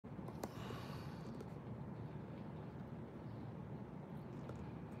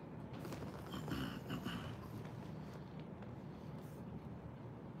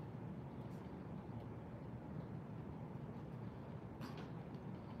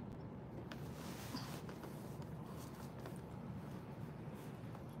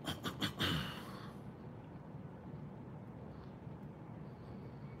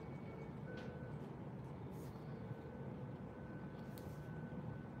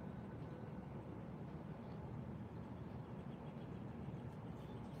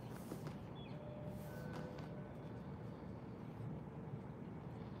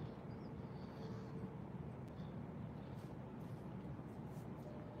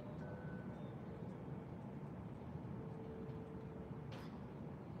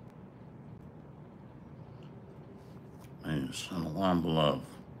Shalom, beloved.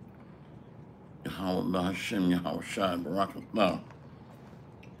 Yahweh Bahashem, Yahweh Shai, Barakatah,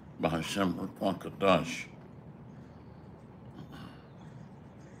 Bahashem, Barakadash.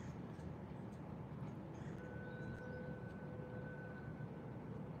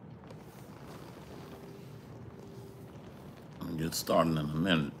 I'll get started in a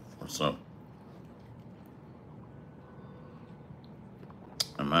minute or so.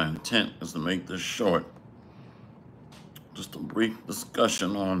 And my intent is to make this short. Just a brief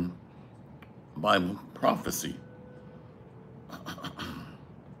discussion on Bible prophecy.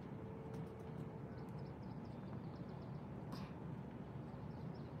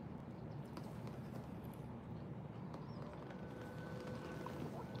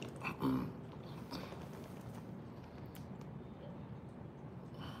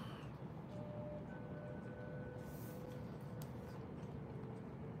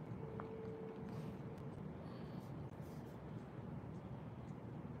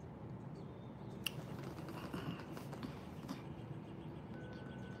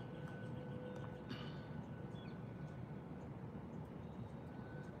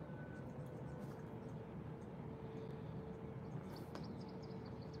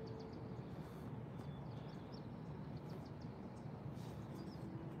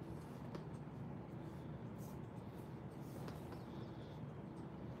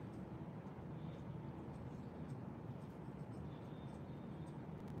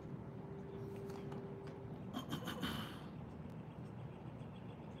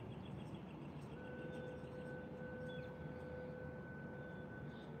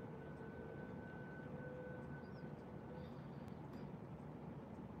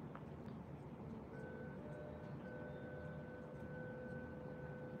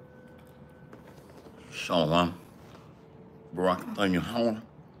 Shalom. Barakatah Yahweh.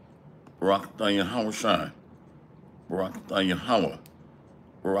 Barakatah Yahweh Shai. Barakatah Yahweh.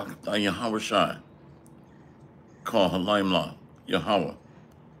 Barakatah Yahweh Shai. Call Halaimlah Yahweh.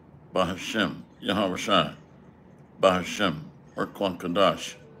 Bahashem Yahweh Shai. Bahashem Urkwan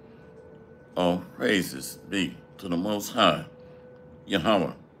Kadash. All praises be to the Most High,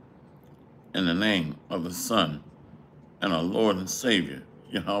 Yahweh, in the name of the Son and our Lord and Savior,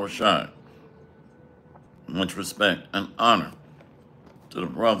 Yahweh Shai. Much respect and honor to the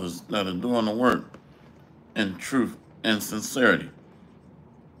brothers that are doing the work in truth and sincerity,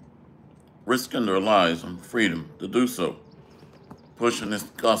 risking their lives and freedom to do so, pushing this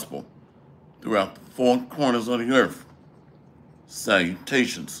gospel throughout the four corners of the earth.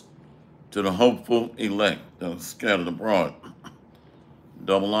 Salutations to the hopeful elect that are scattered abroad.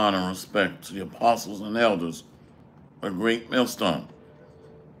 Double honor and respect to the apostles and elders, a great millstone.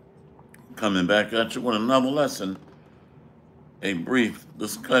 Coming back at you with another lesson, a brief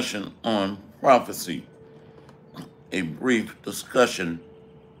discussion on prophecy. A brief discussion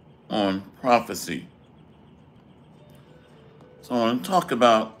on prophecy. So I want to talk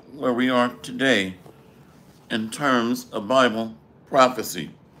about where we are today in terms of Bible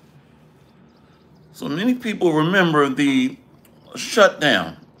prophecy. So many people remember the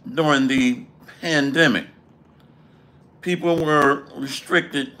shutdown during the pandemic. People were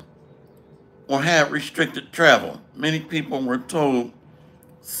restricted or had restricted travel. Many people were told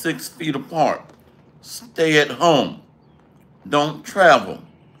 6 feet apart, stay at home, don't travel.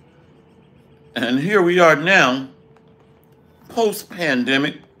 And here we are now,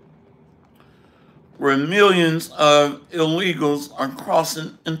 post-pandemic, where millions of illegals are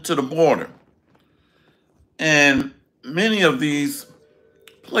crossing into the border. And many of these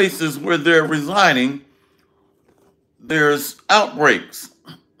places where they're residing, there's outbreaks.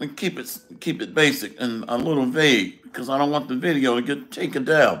 We keep it basic and a little vague because I don't want the video to get taken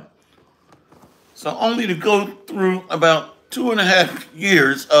down. So only to go through about 2.5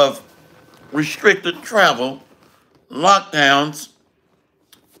 years of restricted travel, lockdowns,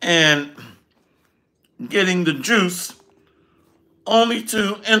 and getting the juice, only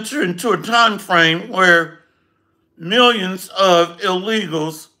to enter into a time frame where millions of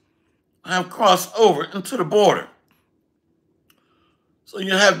illegals have crossed over into the border. So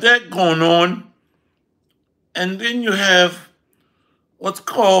you have that going on, and then you have what's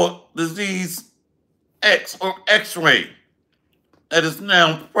called disease X or X-ray that is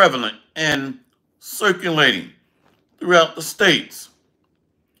now prevalent and circulating throughout the states.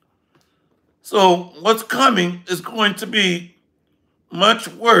 So what's coming is going to be much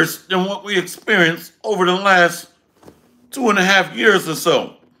worse than what we experienced over the last 2.5 years or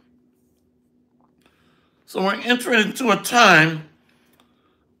so. So we're entering into a time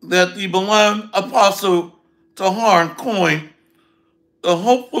that the beloved Apostle Tahar coined the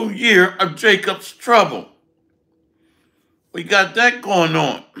hopeful year of Jacob's trouble. We got that going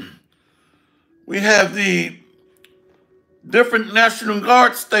on. We have the different National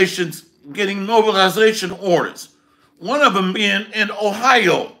Guard stations getting mobilization orders. One of them being in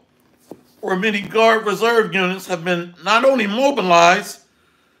Ohio, where many Guard Reserve units have been not only mobilized,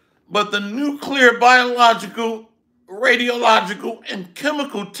 but the nuclear, biological, radiological, and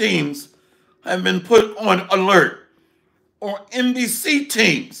chemical teams have been put on alert, or NBC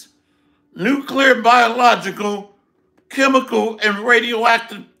teams, nuclear, biological, chemical, and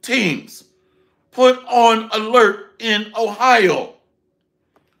radioactive teams put on alert in Ohio.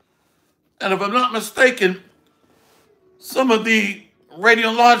 And if I'm not mistaken, some of the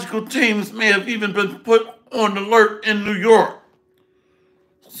radiological teams may have even been put on alert in New York.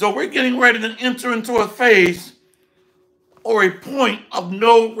 So we're getting ready to enter into a phase or a point of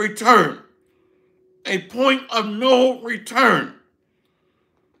no return. A point of no return.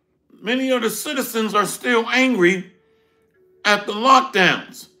 Many of the citizens are still angry at the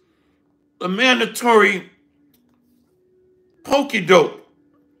lockdowns, the mandatory pokey dope,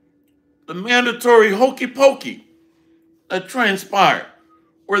 the mandatory hokey pokey that transpired,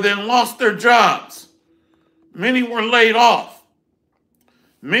 where they lost their jobs. Many were laid off.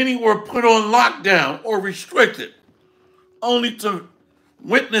 Many were put on lockdown or restricted, only to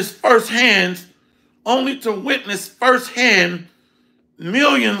witness firsthand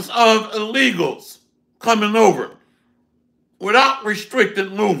millions of illegals coming over without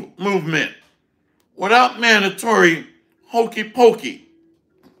restricted movement, without mandatory hokey pokey.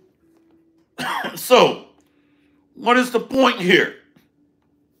 So, what is the point here?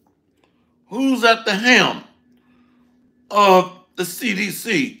 Who's at the helm of the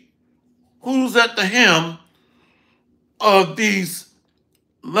CDC? Who's at the helm of these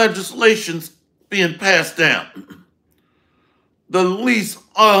legislations being passed down? The least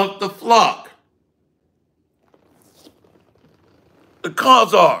of the flock. The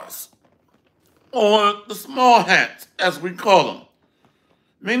Khazars, or the small hats, as we call them.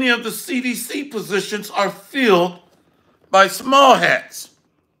 Many of the CDC positions are filled by small hats.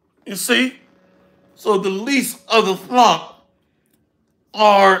 You see? So the least of the flock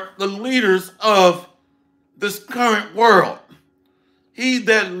are the leaders of this current world. He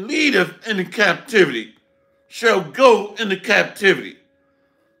that leadeth into captivity shall go into captivity.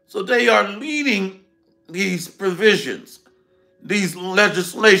 So they are leading these provisions, these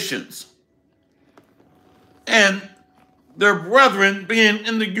legislations, and their brethren being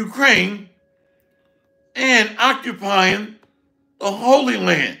in the Ukraine and occupying the Holy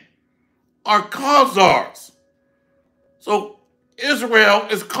Land are Khazars. So Israel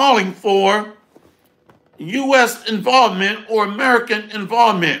is calling for U.S. involvement or American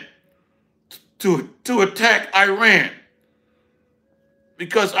involvement to attack Iran,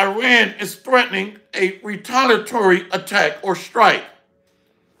 because Iran is threatening a retaliatory attack or strike.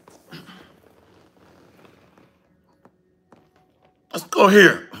 Let's go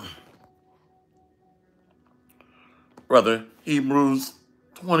here. Brother, Hebrews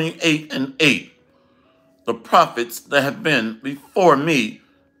 28:8. The prophets that have been before me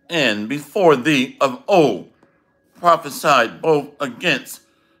and before thee of old prophesied both against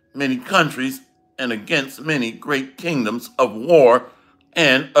many countries and against many great kingdoms of war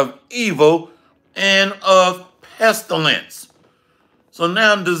and of evil and of pestilence. So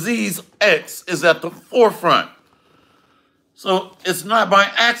now disease X is at the forefront. So it's not by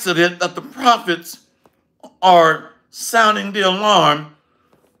accident that the prophets are sounding the alarm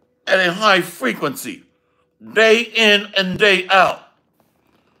at a high frequency, day in and day out.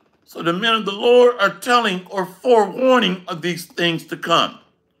 So the men of the Lord are telling or forewarning of these things to come.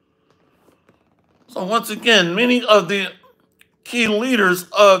 So once again, many of the key leaders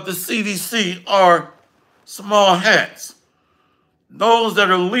of the CDC are small hats. Those that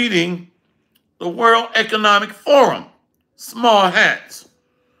are leading the World Economic Forum, small hats.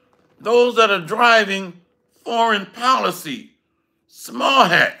 Those that are driving foreign policy, small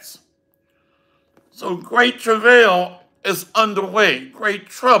hats. So great travail is underway, great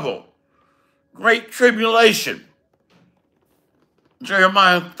trouble, great tribulation.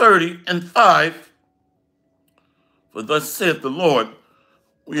 Jeremiah 30:5. For thus saith the Lord,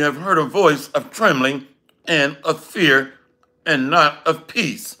 we have heard a voice of trembling and of fear and not of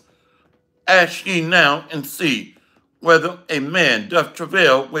peace. Ask ye now and see whether a man doth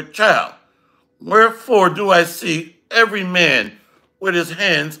travail with child. Wherefore do I see every man with his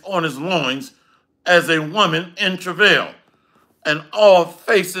hands on his loins as a woman in travail, and all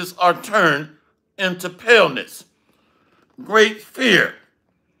faces are turned into paleness. Great fear.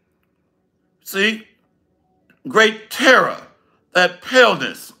 See? Great terror, that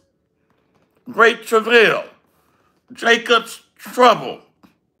paleness. Great travail. Jacob's trouble.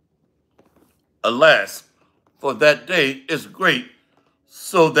 Alas, for that day is great,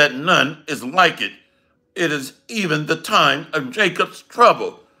 so that none is like it. It is even the time of Jacob's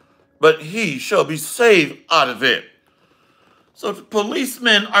trouble, but he shall be saved out of it. So the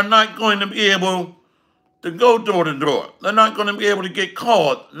policemen are not going to be able to go door to door. They're not going to be able to get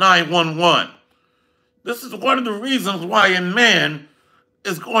called 911. This is one of the reasons why a man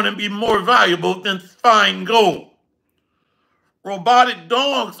is going to be more valuable than fine gold. Robotic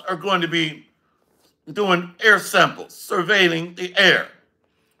dogs are going to be doing air samples, surveilling the air.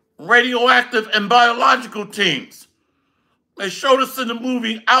 Radioactive and biological teams. They showed us in the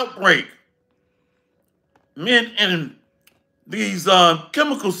movie Outbreak. Men in these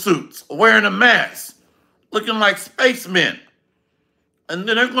chemical suits wearing a mask, looking like spacemen. And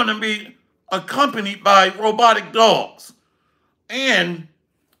then they're going to be accompanied by robotic dogs and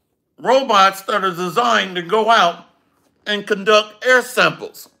robots that are designed to go out and conduct air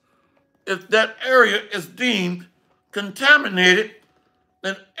samples. If that area is deemed contaminated,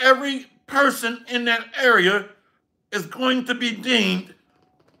 then every person in that area is going to be deemed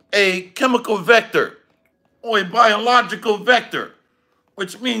a chemical vector or a biological vector,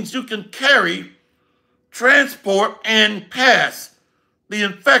 which means you can carry, transport, and pass the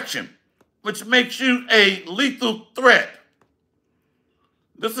infection, which makes you a lethal threat.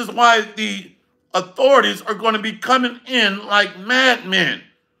 This is why the authorities are going to be coming in like madmen,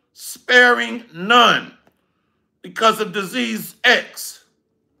 sparing none because of disease X.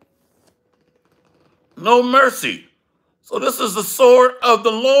 No mercy. So this is the sword of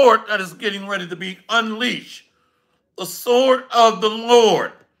the Lord that is getting ready to be unleashed. The sword of the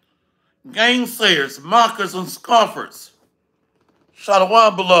Lord. Gainsayers, mockers, and scoffers.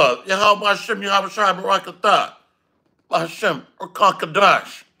 Shalom, beloved. Yahweh Hashem, Yahweh Shai Barakatah. Hashem, or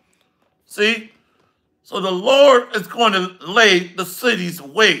Kakadash. See? So the Lord is going to lay the cities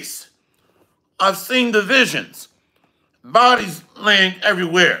waste. I've seen the visions. Bodies laying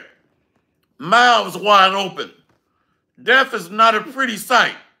everywhere. Mouths wide open. Death is not a pretty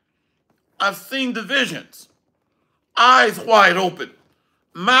sight. I've seen the visions. Eyes wide open.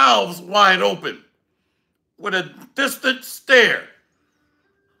 Mouths wide open. With a distant stare.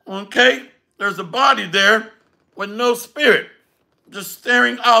 Okay? There's a body there with no spirit. Just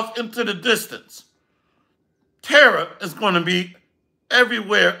staring off into the distance. Terror is going to be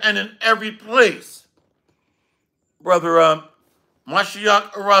everywhere and in every place. Brother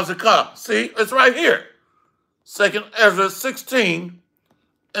Mashiach Arazakah. See? It's right here. 2 Ezra 16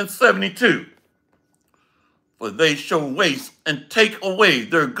 and 72. For they shall waste and take away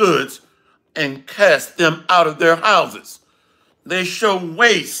their goods and cast them out of their houses. They shall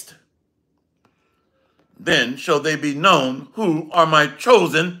waste. Then shall they be known who are my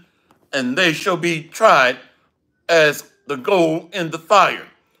chosen, and they shall be tried as the gold in the fire.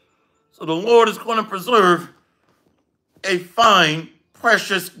 So the Lord is going to preserve a fine,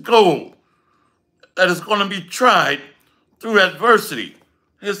 precious gold that is going to be tried through adversity,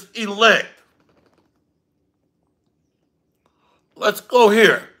 his elect. Let's go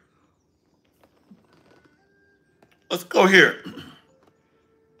here. Let's go here.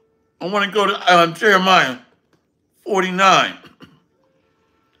 I want to go to Jeremiah 49.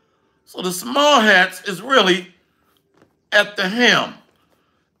 So the small hats is really at the helm.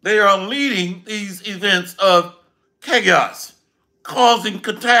 They are leading these events of chaos, causing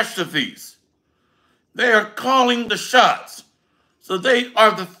catastrophes. They are calling the shots. So they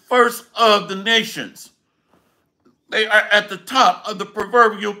are the first of the nations. They are at the top of the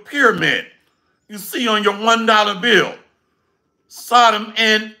proverbial pyramid you see on your $1 bill. Sodom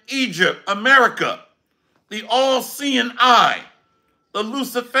and Egypt, America, the all-seeing eye, the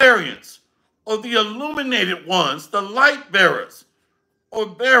Luciferians, or the illuminated ones, the light bearers, or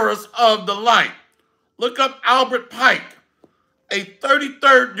bearers of the light. Look up Albert Pike, a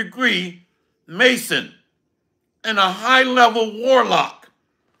 33rd degree Mason and a high-level warlock.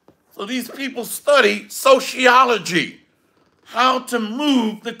 So these people study sociology, how to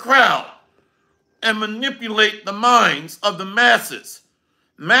move the crowd and manipulate the minds of the masses.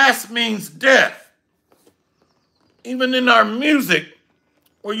 Mass means death. Even in our music,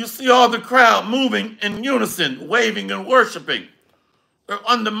 where you see all the crowd moving in unison, waving and worshiping, they're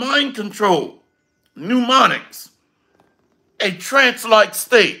under mind control, mnemonics, a trance-like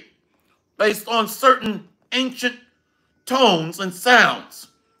state based on certain ancient tones and sounds,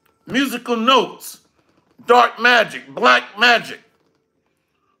 musical notes, dark magic, black magic.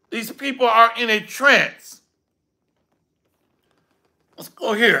 These people are in a trance. Let's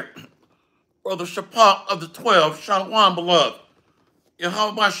go here. Brother Shaphat of the 12, Shalom, beloved.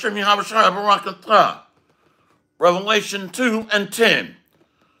 Yahweh Hashem, Yahweh Shai Barakatah. Revelation 2 and 10.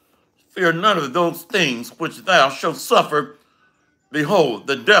 Fear none of those things which thou shalt suffer. Behold,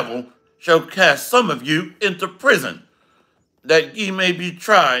 the devil shall cast some of you into prison, that ye may be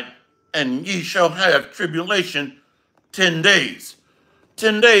tried, and ye shall have tribulation 10 days.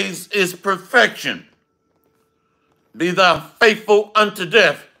 10 days is perfection. Be thou faithful unto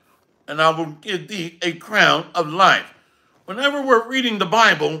death, and I will give thee a crown of life. Whenever we're reading the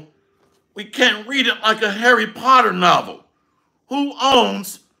Bible, we can't read it like a Harry Potter novel. Who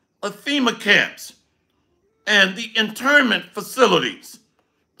owns the FEMA camps and the internment facilities,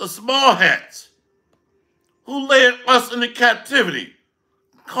 the small hats? Who led us into captivity?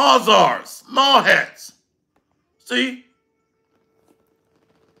 Khazars, small hats. See?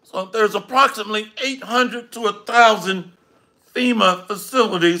 So there's approximately 800 to 1,000 FEMA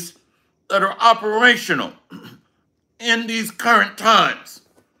facilities that are operational in these current times.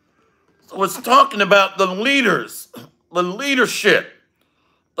 So it's talking about the leaders, the leadership,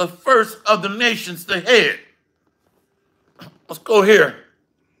 the first of the nations, the head. Let's go here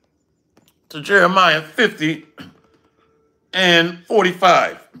to Jeremiah 50 and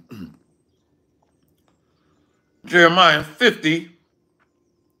 45. Jeremiah 50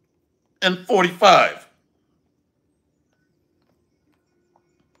 and 45.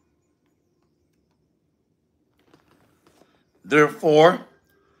 Therefore,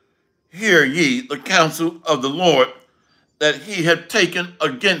 hear ye the counsel of the Lord that he had taken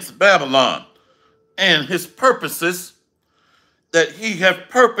against Babylon, and his purposes that he had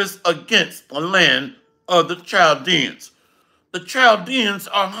purposed against the land of the Chaldeans. The Chaldeans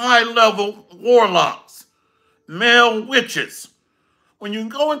are high-level warlocks, male witches. When you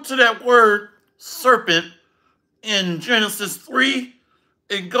go into that word serpent in Genesis 3,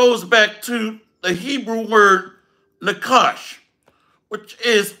 it goes back to the Hebrew word nakash, which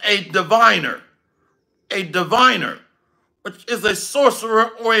is a diviner, which is a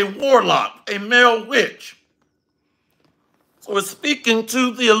sorcerer or a warlock, a male witch. So it's speaking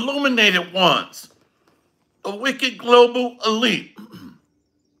to the illuminated ones, the wicked global elite.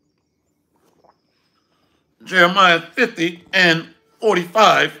 Jeremiah 50 and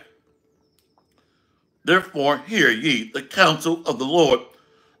 45. Therefore, hear ye the counsel of the Lord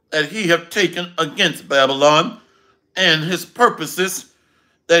that he hath taken against Babylon, and his purposes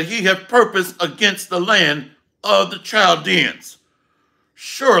that he hath purposed against the land of the Chaldeans.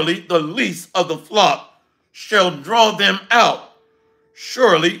 Surely the least of the flock shall draw them out.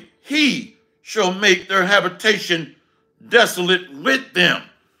 Surely he shall make their habitation desolate with them.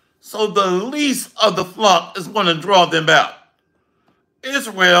 So the least of the flock is going to draw them out.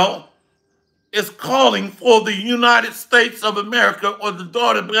 Israel is calling for the United States of America, or the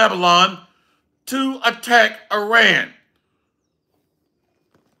daughter Babylon, to attack Iran.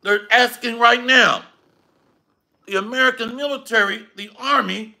 They're asking right now. The American military, the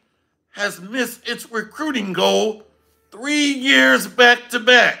Army, has missed its recruiting goal 3 years back to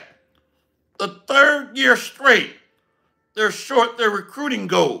back. The third year straight, they're short their recruiting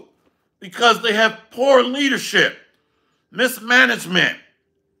goal because they have poor leadership, mismanagement,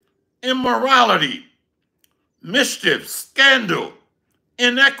 immorality, mischief, scandal,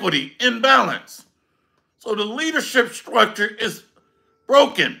 inequity, imbalance. So the leadership structure is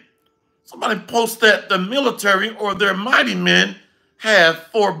broken. Somebody post that the military or their mighty men have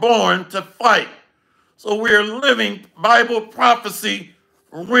forborne to fight. So we're living Bible prophecy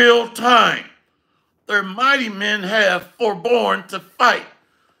real time. Their mighty men have forborne to fight.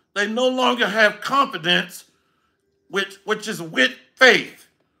 They no longer have confidence, which is with faith,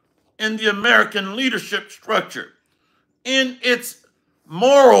 in the American leadership structure, in its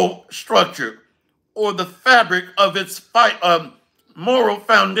moral structure, or the fabric of its moral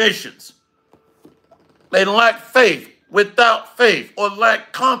foundations. They lack faith, without faith, or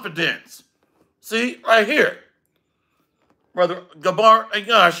lack confidence. See, right here. Brother Gabar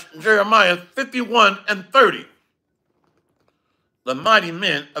Agash, Jeremiah 51 and 30. The mighty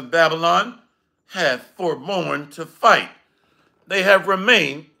men of Babylon have forborne to fight. They have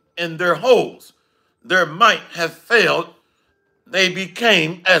remained in their holes. Their might have failed. They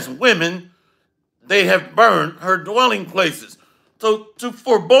became as women. They have burned her dwelling places. So to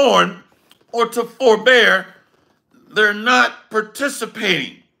forborne or to forbear, they're not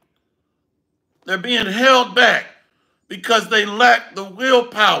participating. They're being held back because they lack the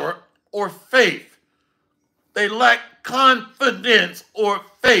willpower or faith. They lack confidence or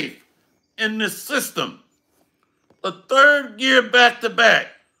faith in this system. The third year back to back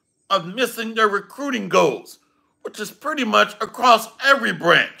of missing their recruiting goals, which is pretty much across every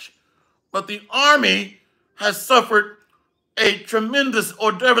branch. But the Army has suffered a tremendous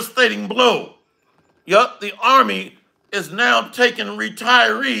or devastating blow. Yup, the Army is now taking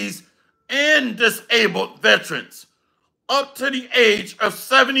retirees and disabled veterans up to the age of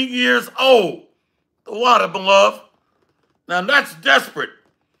 70 years old. The water, beloved. Now that's desperate.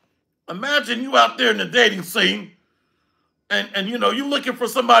 Imagine you out there in the dating scene and you know, you're looking for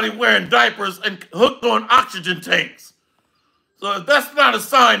somebody wearing diapers and hooked on oxygen tanks. So if that's not a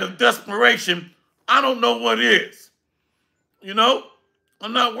sign of desperation, I don't know what is. You know,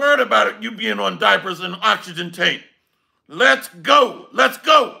 I'm not worried about it, you being on diapers and oxygen tank. Let's go. Let's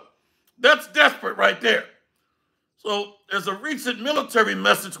go. That's desperate right there. So there's a recent military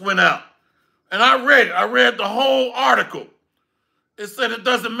message went out, and I read it. I read the whole article. It said it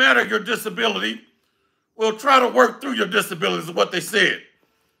doesn't matter your disability. We'll try to work through your disabilities, is what they said.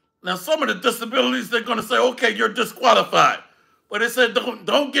 Now, some of the disabilities, they're going to say, okay, you're disqualified. But they said,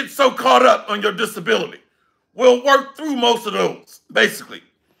 don't get so caught up on your disability. We'll work through most of those, basically,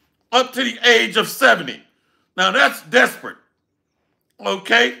 up to the age of 70. Now, that's desperate,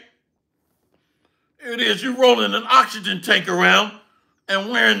 okay? Here it is, you rolling an oxygen tank around and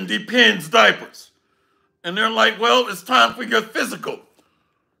wearing Depends diapers. And they're like, well, it's time for your physical.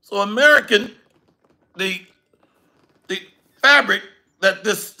 So American, the fabric that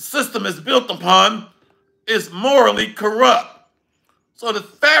this system is built upon is morally corrupt. So the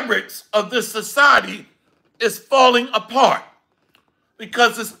fabrics of this society is falling apart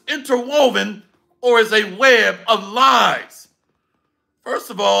because it's interwoven or is a web of lies.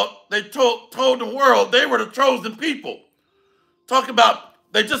 First of all, they told the world they were the chosen people. Talk about,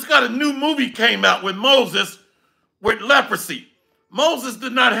 they just got a new movie came out with Moses with leprosy. Moses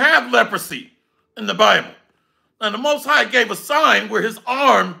did not have leprosy in the Bible. And the Most High gave a sign where his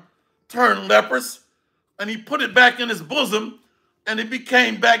arm turned leprous and he put it back in his bosom and it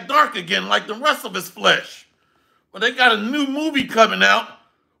became back dark again like the rest of his flesh. But they got a new movie coming out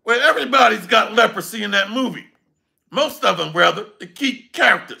where everybody's got leprosy in that movie. Most of them, rather, the key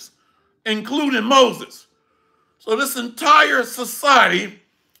characters, including Moses. So this entire society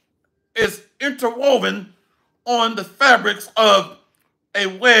is interwoven on the fabrics of a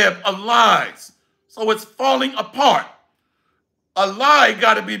web of lies. So it's falling apart. A lie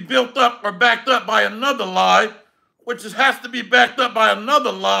got to be built up or backed up by another lie, which has to be backed up by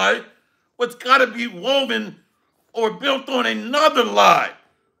another lie, which got to be woven or built on another lie.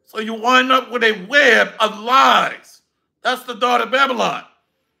 So you wind up with a web of lies. That's the daughter of Babylon.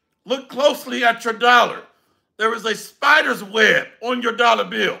 Look closely at your dollar. There is a spider's web on your dollar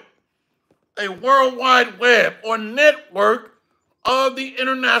bill, a worldwide web or network of the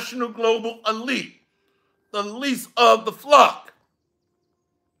international global elite, the least of the flock.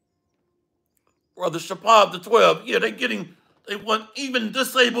 Brother Shapab the 12, yeah, they want even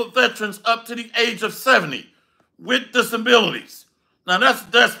disabled veterans up to the age of 70 with disabilities. Now that's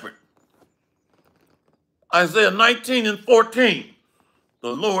desperate. Isaiah 19:14,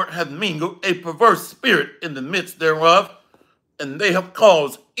 the Lord hath mingled a perverse spirit in the midst thereof, and they have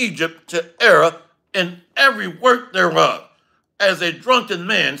caused Egypt to err in every work thereof, as a drunken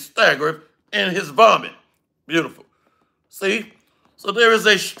man staggereth in his vomit. Beautiful. See? So there is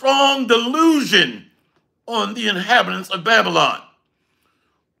a strong delusion on the inhabitants of Babylon.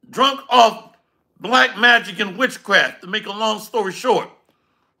 Drunk off black magic and witchcraft, to make a long story short,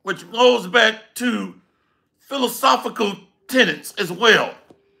 which goes back to philosophical tenets as well.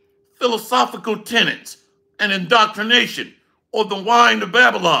 Philosophical tenets and indoctrination, or the wine of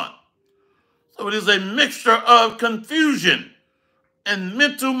Babylon. So it is a mixture of confusion and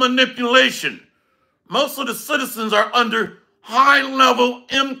mental manipulation. Most of the citizens are under high-level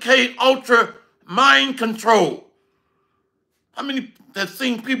MK Ultra mind control. How many have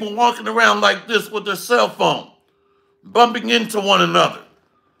seen people walking around like this with their cell phone, bumping into one another?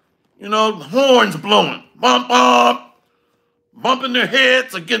 You know, horns blowing, bump, bump, bumping their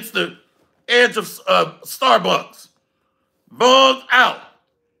heads against the edge of Starbucks. Bugged out.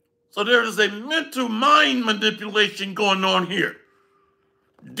 So there is a mental mind manipulation going on here.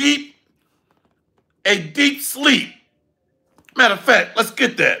 A deep sleep. Matter of fact, let's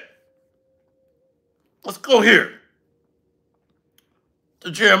get that. Let's go here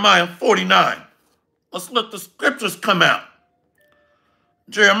to Jeremiah 49. Let's let the scriptures come out.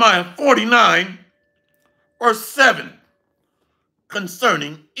 Jeremiah 49, verse 7,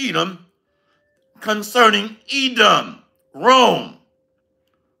 concerning Edom, Rome,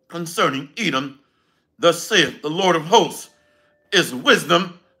 concerning Edom, thus saith the Lord of hosts, is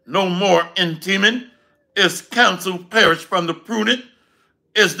wisdom no more in Teman? Is counsel perished from the prudent?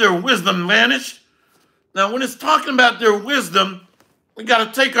 Is their wisdom vanished? Now, when it's talking about their wisdom, we got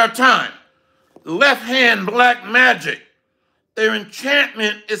to take our time. Left hand black magic, their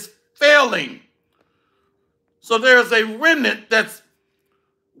enchantment is failing. So there's a remnant that's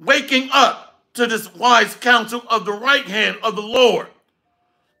waking up to this wise counsel of the right hand of the Lord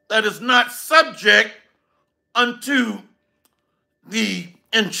that is not subject unto the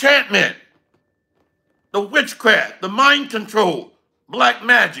enchantment, the witchcraft, the mind control, black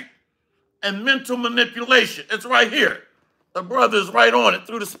magic, and mental manipulation. It's right here. The brother is right on it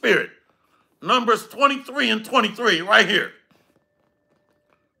through the Spirit. Numbers 23 and 23, right here.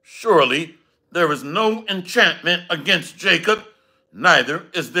 Surely there is no enchantment against Jacob, neither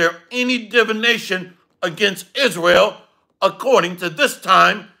is there any divination against Israel. According to this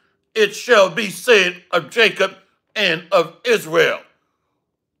time, it shall be said of Jacob and of Israel,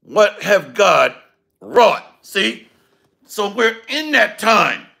 what have God wrought? See? So we're in that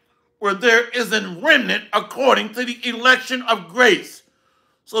time where there is a remnant according to the election of grace.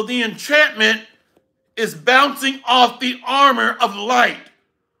 So the enchantment is bouncing off the armor of light.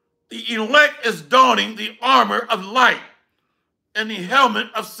 The elect is donning the armor of light and the helmet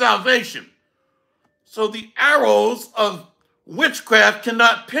of salvation. So the arrows of witchcraft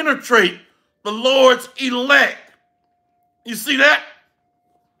cannot penetrate the Lord's elect. You see that?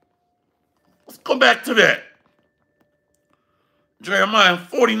 Let's go back to that. Jeremiah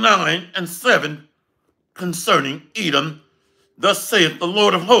 49 and 7 concerning Edom. Thus saith the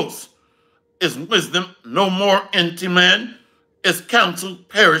Lord of hosts, is wisdom no more unto man? Is counsel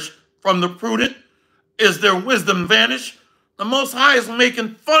perished from the prudent? Is their wisdom vanished? The Most High is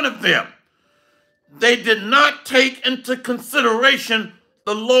making fun of them. They did not take into consideration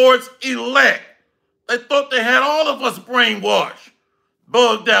the Lord's elect. They thought they had all of us brainwashed,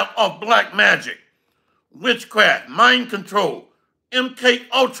 bugged out of black magic, witchcraft, mind control, MK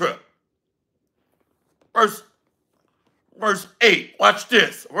Ultra. Verse 8, watch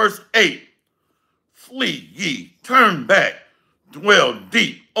this. Verse 8, flee ye, turn back, dwell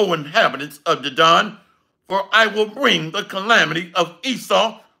deep, O inhabitants of Dedan, for I will bring the calamity of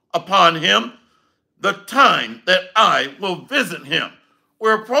Esau upon him, the time that I will visit him.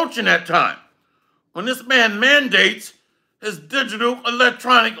 We're approaching that time when this man mandates his digital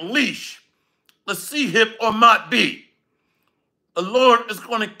electronic leash, the C-hip or mot B. The Lord is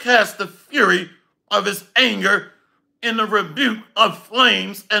going to cast the fury of his anger in the rebuke of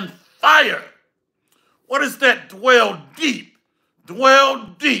flames and fire. What is that dwell deep? Dwell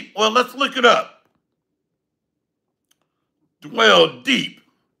deep. Well, let's look it up. Dwell deep.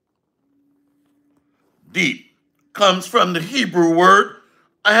 Deep comes from the Hebrew word.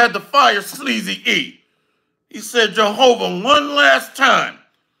 I had to fire Sleazy E. He said, Jehovah, one last time.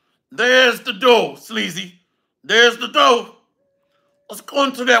 There's the door, Sleazy. There's the door. Let's go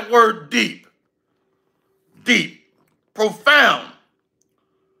into that word deep. Deep. Profound.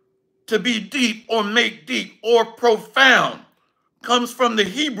 To be deep or make deep or profound comes from the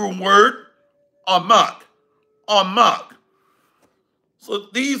Hebrew word amak. Amak. So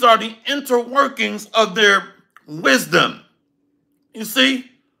these are the interworkings of their wisdom. You see?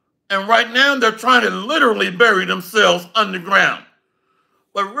 And right now they're trying to literally bury themselves underground.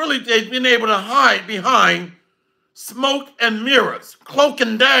 But really they've been able to hide behind smoke and mirrors, cloak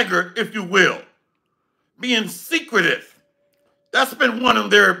and dagger, if you will, being secretive. That's been one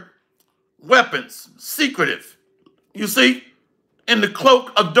of their weapons, secretive. You see? In the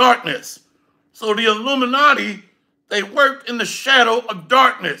cloak of darkness. So the Illuminati, they worked in the shadow of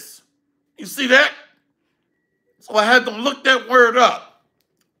darkness. You see that? So I had to look that word up.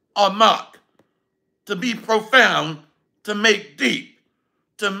 Amak, to be profound, to make deep,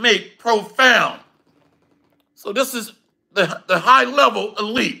 to make profound. So this is the high level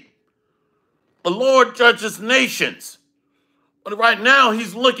elite. The Lord judges nations. But right now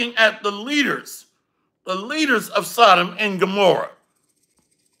he's looking at the leaders of Sodom and Gomorrah.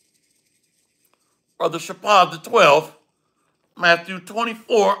 Brother Shapad the 12th, Matthew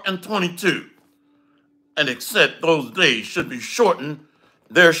 24 and 22. And except those days should be shortened,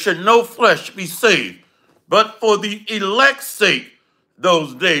 there should no flesh be saved. But for the elect's sake,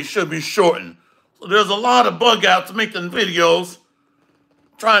 those days should be shortened. So there's a lot of bug outs making videos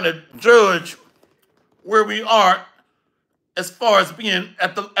trying to judge where we are as far as being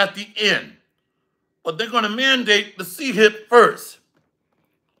at the end. But they're going to mandate the C-hip first.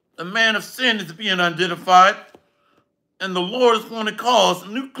 The man of sin is being identified, and the Lord is going to cause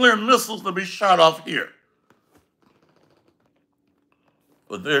nuclear missiles to be shot off here.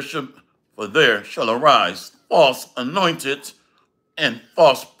 For there shall arise false anointed and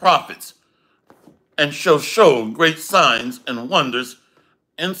false prophets, and shall show great signs and wonders,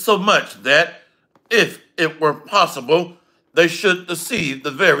 insomuch that, if it were possible, they should deceive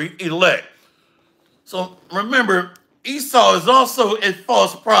the very elect. So remember, Esau is also a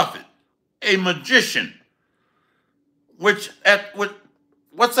false prophet, a magician. what's at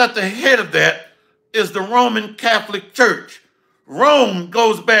the head of that is the Roman Catholic Church. Rome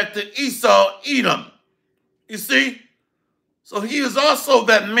goes back to Esau, Edom. You see? So he is also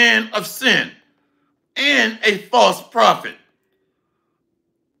that man of sin and a false prophet.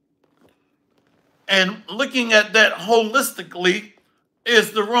 And looking at that holistically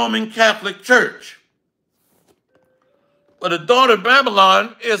is the Roman Catholic Church. But the daughter of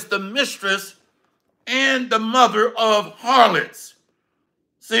Babylon is the mistress and the mother of harlots.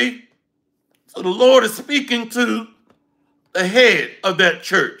 See? So the Lord is speaking to the head of that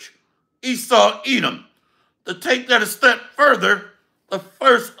church, Esau, Edom. To take that a step further, the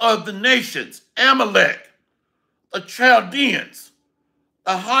first of the nations, Amalek, the Chaldeans,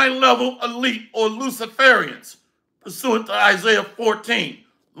 the high-level elite or Luciferians, pursuant to Isaiah 14,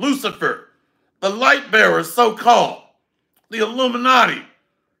 Lucifer, the light bearers, so-called, the Illuminati.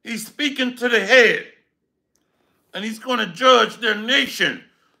 He's speaking to the head, and he's going to judge their nation.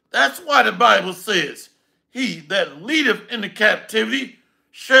 That's why the Bible says, he that leadeth in the captivity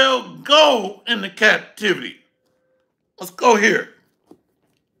shall go into captivity. Let's go here.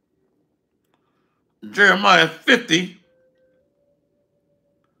 Jeremiah 50,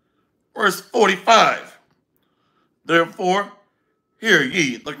 verse 45. Therefore, hear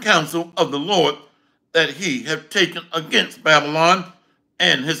ye the counsel of the Lord that he hath taken against Babylon,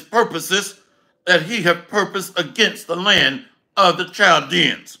 and his purposes that he hath purposed against the land of the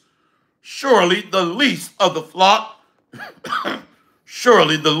Chaldeans. Surely the least of the flock,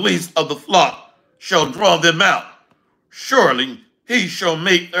 surely the least of the flock shall draw them out. Surely he shall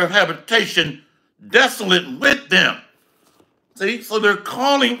make their habitation desolate with them. See, so they're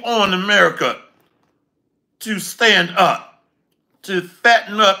calling on America to stand up, to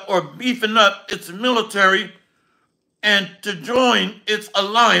fatten up or beefing up its military, and to join its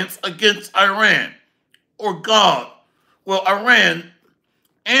alliance against Iran or God. Well, Iran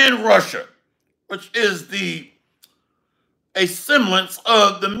and Russia, which is a semblance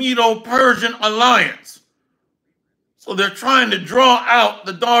of the Medo-Persian alliance. So they're trying to draw out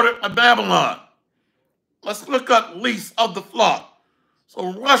the daughter of Babylon. Let's look up least of the flock.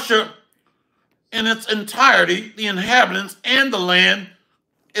 So Russia in its entirety, the inhabitants and the land,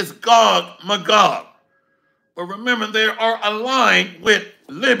 is Gog Magog. But remember, they are aligned with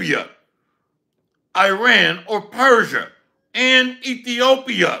Libya, Iran or Persia, and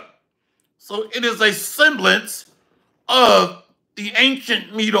Ethiopia. So it is a semblance of the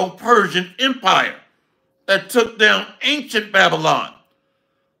ancient Medo-Persian Empire that took down ancient Babylon.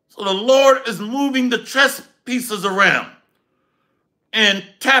 So the Lord is moving the chess pieces around and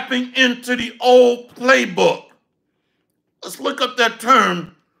tapping into the old playbook. Let's look up that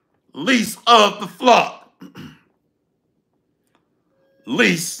term, least of the flock.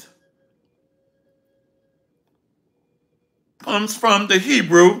 Least comes from the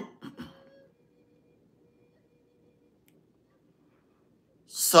Hebrew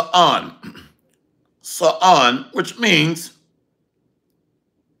sa'an. Sa'an, which means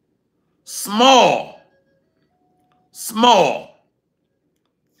small, small,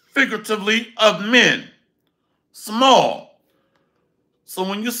 figuratively of men, small. So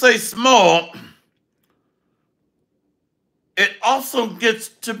when you say small, it also gets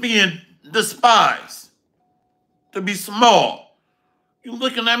to being despised, to be small. You're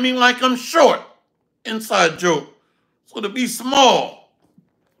looking at me like I'm short, inside joke. So to be small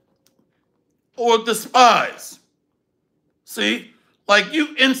or despised, see, like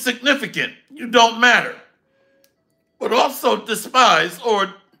you insignificant, you don't matter, but also despised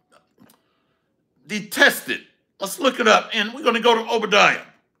or detested. Let's look it up, and we're going to go to Obadiah.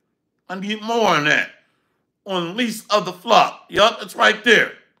 I need more on that. On least of the flock. Yup, it's right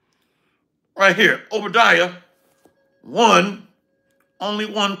there. Right here. Obadiah 1, only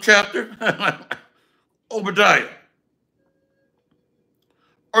one chapter. Obadiah.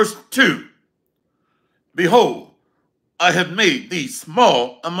 Verse 2. Behold, I have made thee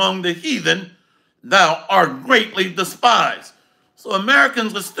small among the heathen. Thou art greatly despised. So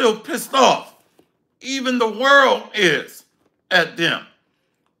Americans are still pissed off. Even the world is at them.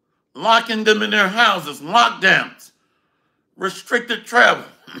 Locking them in their houses, lockdowns, restricted travel,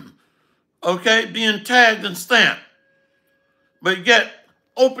 okay, being tagged and stamped, but yet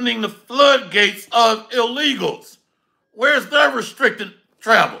opening the floodgates of illegals. Where's their restricted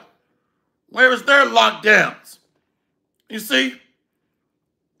travel? Where is their lockdowns? You see,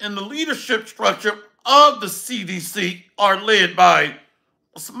 in the leadership structure of the CDC are led by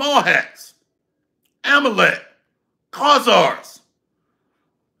small hats, Amalek, Khazars.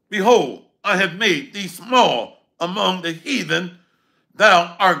 Behold, I have made thee small among the heathen.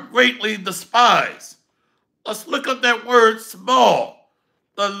 Thou art greatly despised. Let's look up that word small.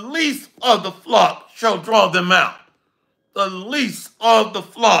 The least of the flock shall draw them out. The least of the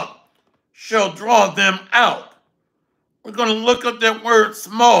flock shall draw them out. We're going to look up that word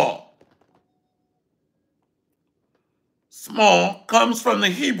small. Small comes from the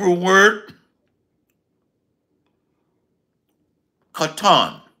Hebrew word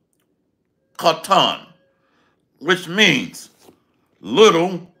katan, katan, which means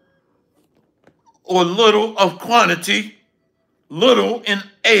little or little of quantity, little in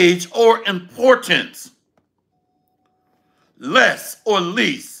age or importance, less or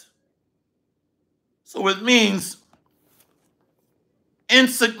least. So it means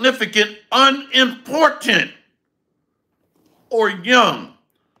insignificant, unimportant, or young.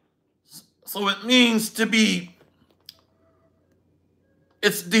 So it means to be,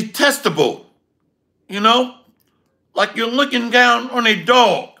 it's detestable, you know? Like you're looking down on a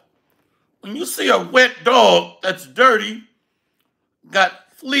dog. When you see a wet dog that's dirty,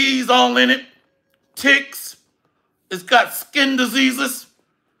 got fleas all in it, ticks, it's got skin diseases,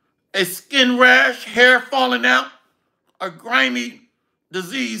 a skin rash, hair falling out, a grimy,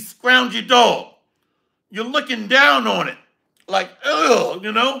 diseased, scroungy dog. You're looking down on it like, ugh,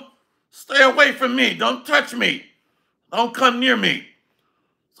 you know? Stay away from me. Don't touch me. Don't come near me.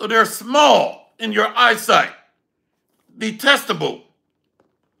 So they're small in your eyesight, detestable.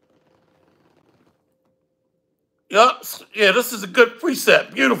 Yup, yeah, this is a good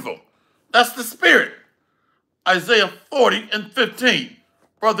precept. Beautiful. That's the spirit. Isaiah 40 and 15.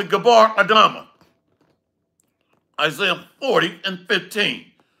 Brother Gabar Adama. Isaiah 40 and 15.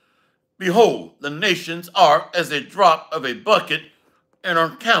 Behold, the nations are as a drop of a bucket and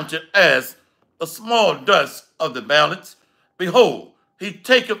are counted as the small dust of the balance. Behold, he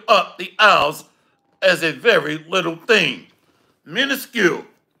taketh up the isles as a very little thing. Minuscule,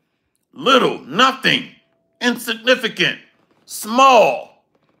 little, nothing, insignificant, small,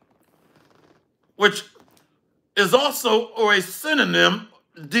 which is also, or a synonym,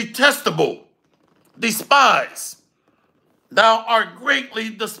 detestable, despise. Thou art greatly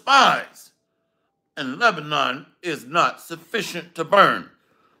despised, and Lebanon is not sufficient to burn,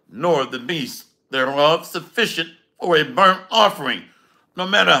 nor the beast thereof sufficient for a burnt offering. No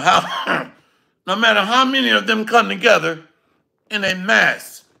matter how, no matter how many of them come together in a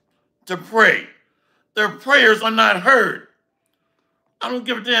mass to pray, their prayers are not heard. I don't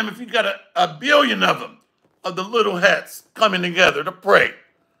give a damn if you got a billion of them, of the little hats coming together to pray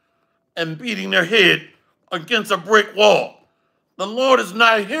and beating their head against a brick wall. The Lord is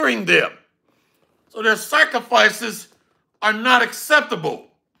not hearing them. So their sacrifices are not acceptable.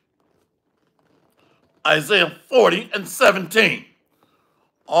 Isaiah 40 and 17.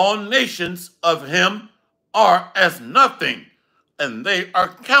 All nations of him are as nothing, and they are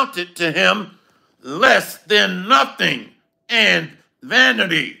counted to him less than nothing and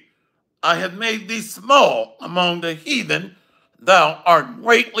vanity. I have made thee small among the heathen. Thou art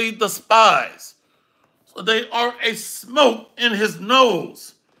greatly despised. So they are a smoke in his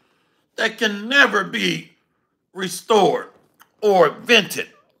nose that can never be restored or vented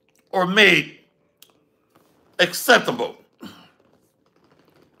or made acceptable.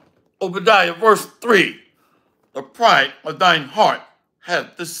 Obadiah verse 3, the pride of thine heart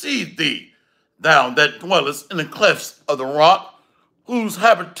hath deceived thee, thou that dwellest in the clefts of the rock, whose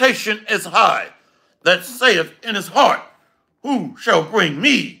habitation is high, that saith in his heart, who shall bring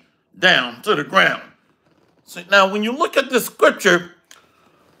me down to the ground? So now when you look at this scripture,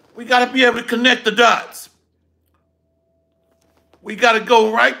 we got to be able to connect the dots. We got to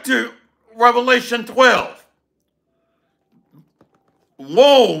go right to Revelation 12.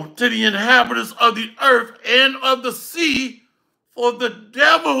 Woe to the inhabitants of the earth and of the sea, for the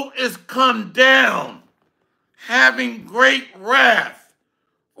devil is come down, having great wrath,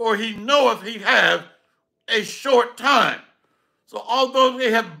 for he knoweth he have a short time. So although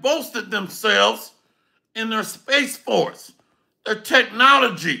they have boasted themselves in their space force, their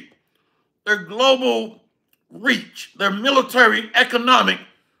technology, their global reach, their military, economic,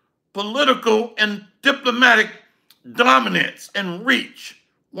 political, and diplomatic dominance and reach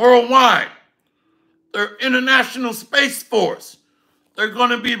worldwide, their international space force, they're going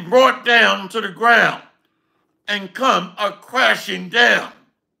to be brought down to the ground and come a crashing down.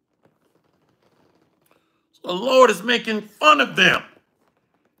 So the Lord is making fun of them.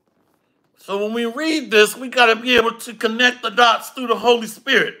 So when we read this, we got to be able to connect the dots through the Holy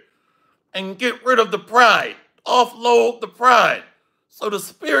Spirit and get rid of the pride, offload the pride, so the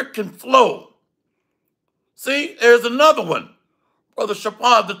Spirit can flow. See, there's another one. Brother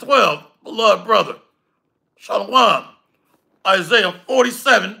Shapad the 12th, beloved brother. Shalom. Isaiah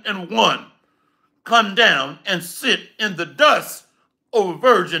 47 and 1. come down and sit in the dust, O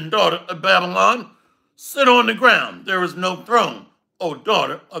virgin daughter of Babylon. Sit on the ground. There is no throne, O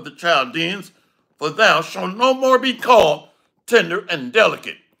daughter of the Chaldeans, for thou shalt no more be called tender and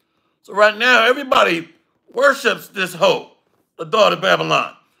delicate. So right now, everybody worships this hoe, the daughter of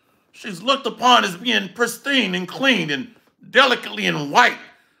Babylon. She's looked upon as being pristine and clean and delicately and white.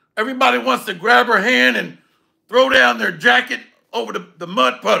 Everybody wants to grab her hand and throw down their jacket over the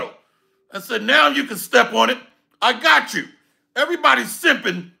mud puddle and say, now you can step on it. I got you. Everybody's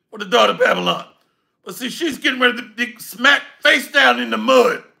simping for the daughter of Babylon. But see, she's getting ready to be smacked face down in the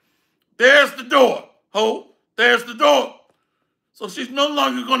mud. There's the door, ho. There's the door. So she's no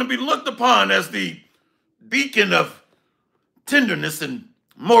longer going to be looked upon as the beacon of tenderness and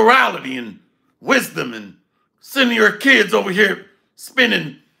morality and wisdom and sending her kids over here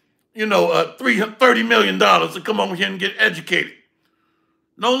spending, $30 million to come over here and get educated.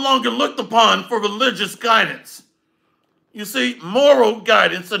 No longer looked upon for religious guidance. You see, moral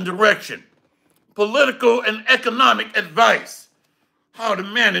guidance and direction, political and economic advice, how to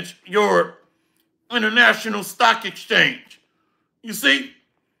manage your international stock exchange. You see,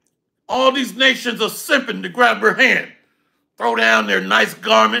 all these nations are simping to grab her hand, throw down their nice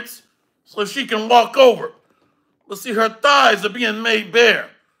garments so she can walk over. But see, her thighs are being made bare.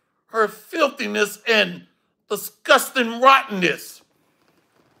 Her filthiness and disgusting rottenness.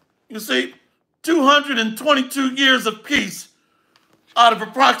 You see, 222 years of peace out of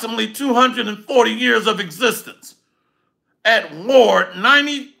approximately 240 years of existence. At war,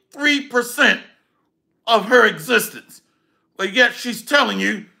 93% of her existence. But yet she's telling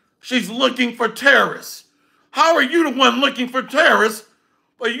you she's looking for terrorists. How are you the one looking for terrorists,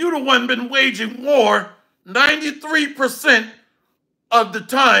 but you the one been waging war 93% of the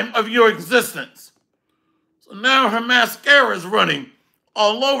time of your existence? So now her mascara is running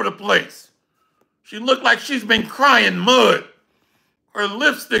all over the place. She looked like she's been crying mud. Her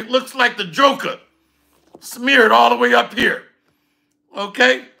lipstick looks like the Joker, smeared all the way up here.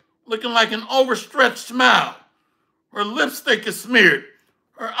 Okay? Looking like an overstretched smile. Her lipstick is smeared.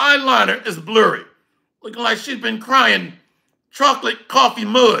 Her eyeliner is blurry. Looking like she's been crying chocolate coffee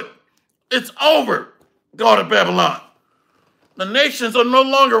mud. It's over, daughter Babylon. The nations are no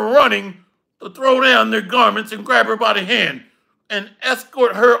longer running to throw down their garments and grab her by the hand and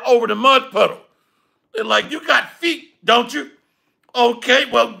escort her over the mud puddle. They're like, you got feet, don't you? Okay,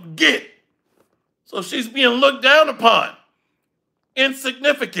 well, get. So she's being looked down upon.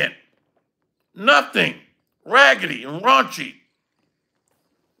 Insignificant. Nothing. Raggedy and raunchy.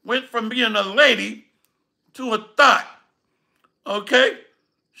 Went from being a lady to a thought. Okay?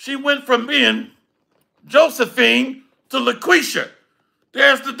 She went from being Josephine to LaQuisha.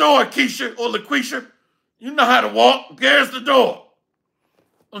 There's the door, Keisha or LaQuisha. You know how to walk. There's the door.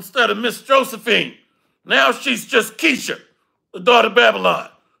 Instead of Miss Josephine. Now she's just Keisha, the daughter of Babylon.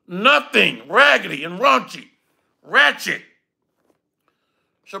 Nothing, raggedy and raunchy, ratchet.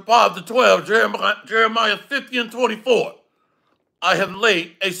 Chapter 12, Jeremiah 50 and 24. I have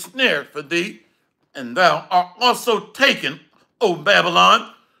laid a snare for thee, and thou art also taken, O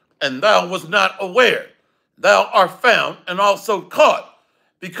Babylon, and thou wast not aware. Thou art found and also caught,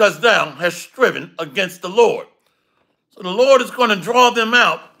 because thou hast striven against the Lord. So the Lord is going to draw them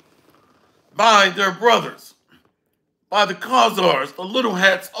out by their brothers, by the Khazars, the little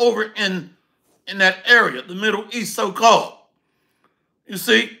hats over in that area, the Middle East so-called. You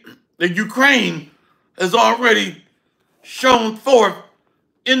see, the Ukraine has already shown forth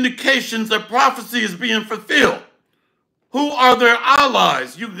indications that prophecy is being fulfilled. Who are their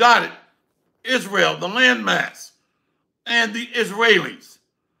allies? You got it. Israel, the landmass, and the Israelis.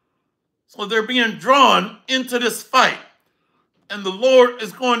 So they're being drawn into this fight. And the Lord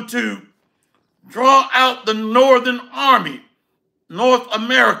is going to draw out the northern army, North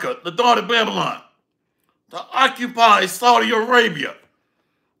America, the daughter of Babylon, to occupy Saudi Arabia.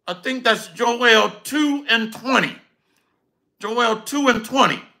 I think that's Joel 2 and 20. Joel 2 and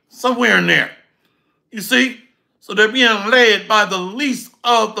 20, somewhere in there. You see? So they're being led by the least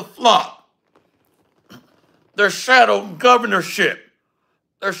of the flock. Their shadow governorship,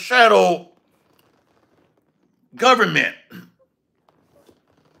 their shadow government,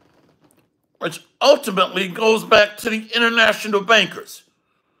 which ultimately goes back to the international bankers.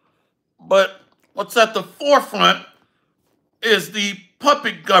 But what's at the forefront is the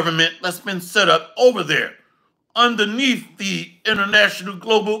puppet government that's been set up over there underneath the international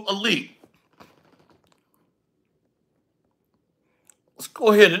global elite. Let's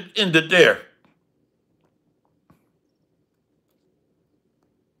go ahead and end it there.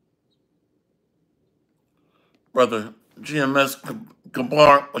 Brother GMS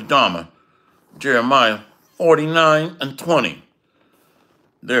Gabar Adama. Jeremiah 49:20.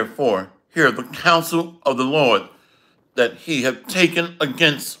 Therefore, hear the counsel of the Lord that he hath taken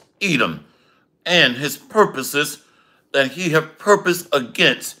against Edom, and his purposes that he hath purposed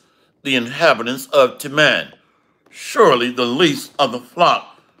against the inhabitants of Teman. Surely the least of the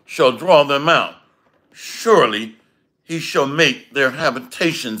flock shall draw them out. Surely he shall make their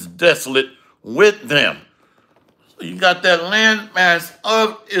habitations desolate with them. So you got that landmass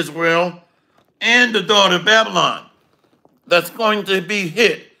of Israel and the daughter of Babylon that's going to be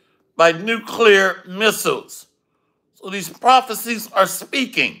hit by nuclear missiles. So these prophecies are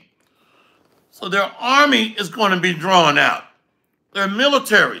speaking. So their army is going to be drawn out. Their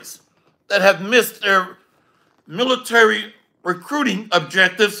militaries that have missed their military recruiting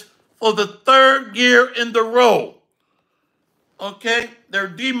objectives for the third year in the row. Okay, they're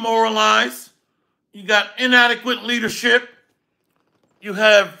demoralized. You got inadequate leadership. You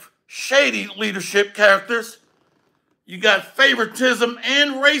have shady leadership characters. You got favoritism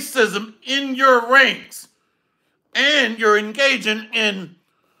and racism in your ranks. And you're engaging in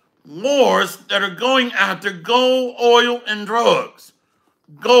wars that are going after gold, oil, and drugs.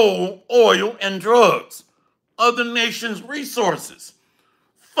 Gold, oil, and drugs. Other nations' resources.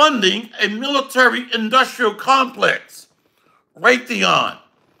 Funding a military-industrial complex. Raytheon,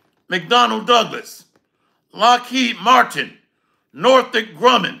 McDonnell Douglas, Lockheed Martin, Northrop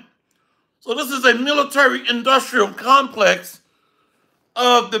Grumman. So this is a military-industrial complex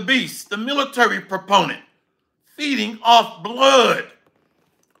of the beast, the military proponent, feeding off blood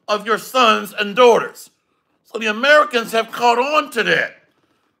of your sons and daughters. So the Americans have caught on to that.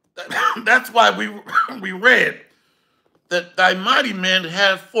 That's why we read that thy mighty men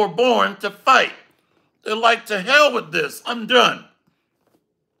have forborne to fight. They're like, to hell with this. I'm done.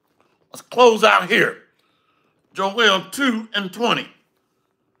 Let's close out here. Joel 2:20.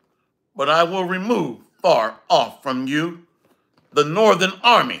 But I will remove far off from you the northern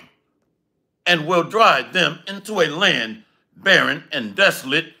army, and will drive them into a land barren and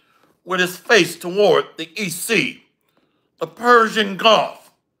desolate, with its face toward the east sea, the Persian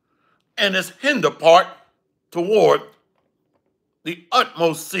Gulf, and its hinder part toward the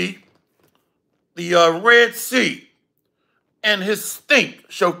utmost sea, the Red Sea. And his stink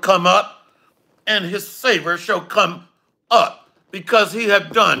shall come up, and his savor shall come up, because he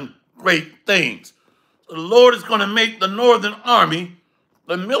hath done great things. So the Lord is going to make the northern army,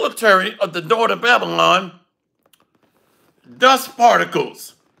 the military of the daughter of Babylon, dust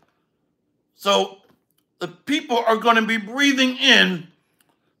particles. So the people are going to be breathing in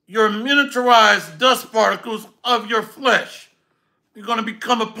your miniaturized dust particles of your flesh. You're going to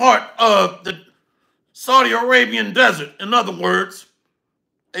become a part of the Saudi Arabian desert. In other words,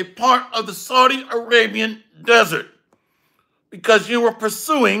 a part of the Saudi Arabian desert, because you were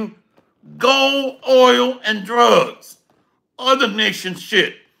pursuing gold, oil, and drugs. Other nations'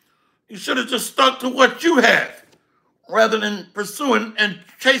 shit. You should have just stuck to what you have rather than pursuing and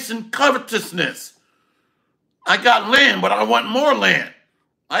chasing covetousness. I got land, but I want more land.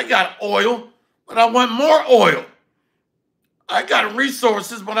 I got oil, but I want more oil. I got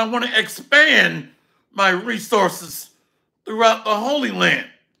resources, but I want to expand my resources throughout the Holy Land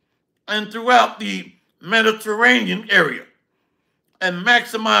and throughout the Mediterranean area, and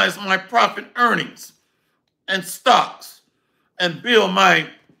maximize my profit earnings and stocks and build my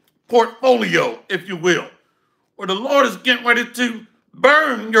portfolio, if you will. Where the Lord is getting ready to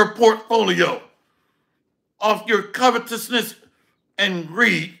burn your portfolio off your covetousness and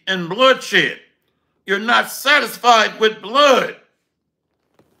greed and bloodshed. You're not satisfied with blood.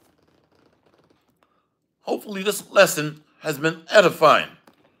 Hopefully this lesson has been edifying.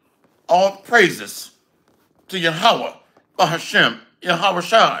 All praises to Yahweh, Bahashem, Yahweh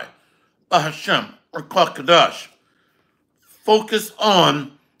Shai, Bahashem, Rakakadash. Focus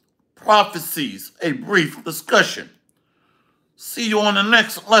on prophecies, a brief discussion. See you on the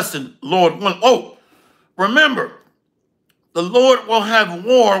next lesson, Lord willing. Oh, remember, the Lord will have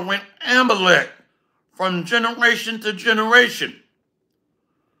war with Amalek from generation to generation.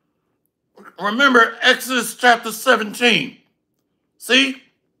 Remember Exodus chapter 17. See?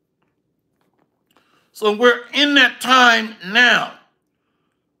 So we're in that time now.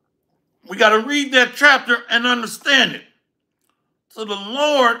 We got to read that chapter and understand it. So the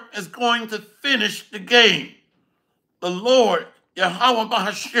Lord is going to finish the game. The Lord, Yahweh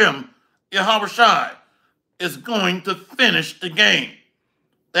Bahashem, Yahweh Shai, is going to finish the game.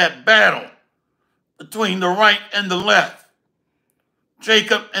 That battle between the right and the left,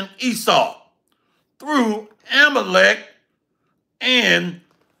 Jacob and Esau, through Amalek and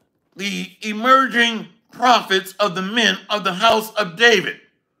the emerging prophets of the men of the house of David.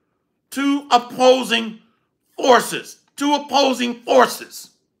 Two opposing forces. Two opposing forces.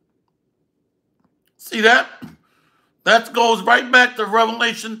 See that? That goes right back to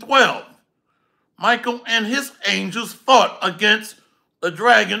Revelation 12. Michael and his angels fought against the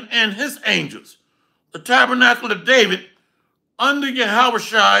dragon and his angels. The tabernacle of David under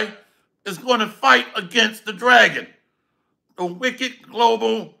Yahushua is going to fight against the dragon, the wicked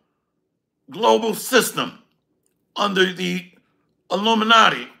global system under the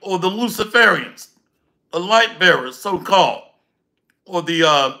Illuminati or the Luciferians, the light bearers, so-called, or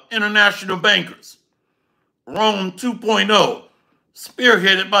the international bankers. Rome 2.0,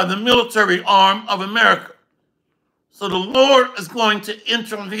 spearheaded by the military arm of America. So the Lord is going to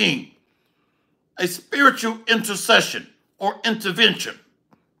intervene, a spiritual intercession or intervention.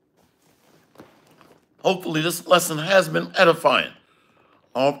 Hopefully this lesson has been edifying.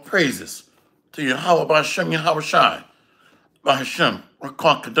 All praises to Yahweh B'Hashem Yahushai, B'Hashem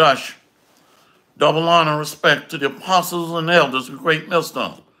Rakon Kadash. Double honor and respect to the apostles and elders of Great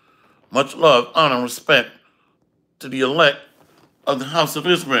Millstone. Much love, honor, and respect to the elect of the house of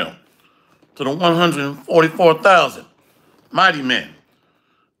Israel, to the 144,000 mighty men,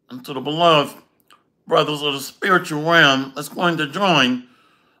 and to the beloved brothers of the spiritual realm that's going to join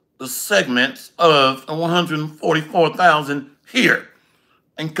the segments of the 144,000 here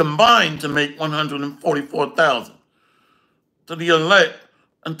and combine to make 144,000. To the elect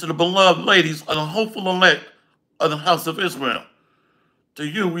and to the beloved ladies of the hopeful elect of the house of Israel. To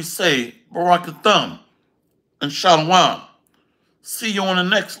you we say, Barakatham and Shalom. See you on the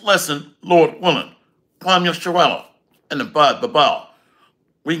next lesson, Lord willing. Kwam Yasharala and the Bad Babal.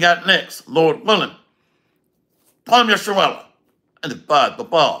 We got next, Lord willing. Kwam Yasharala and the Bad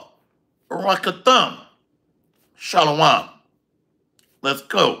Babal. Barakatham. Shalom. Let's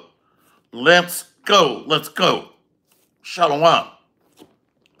go. Let's go. Let's go. Shalom.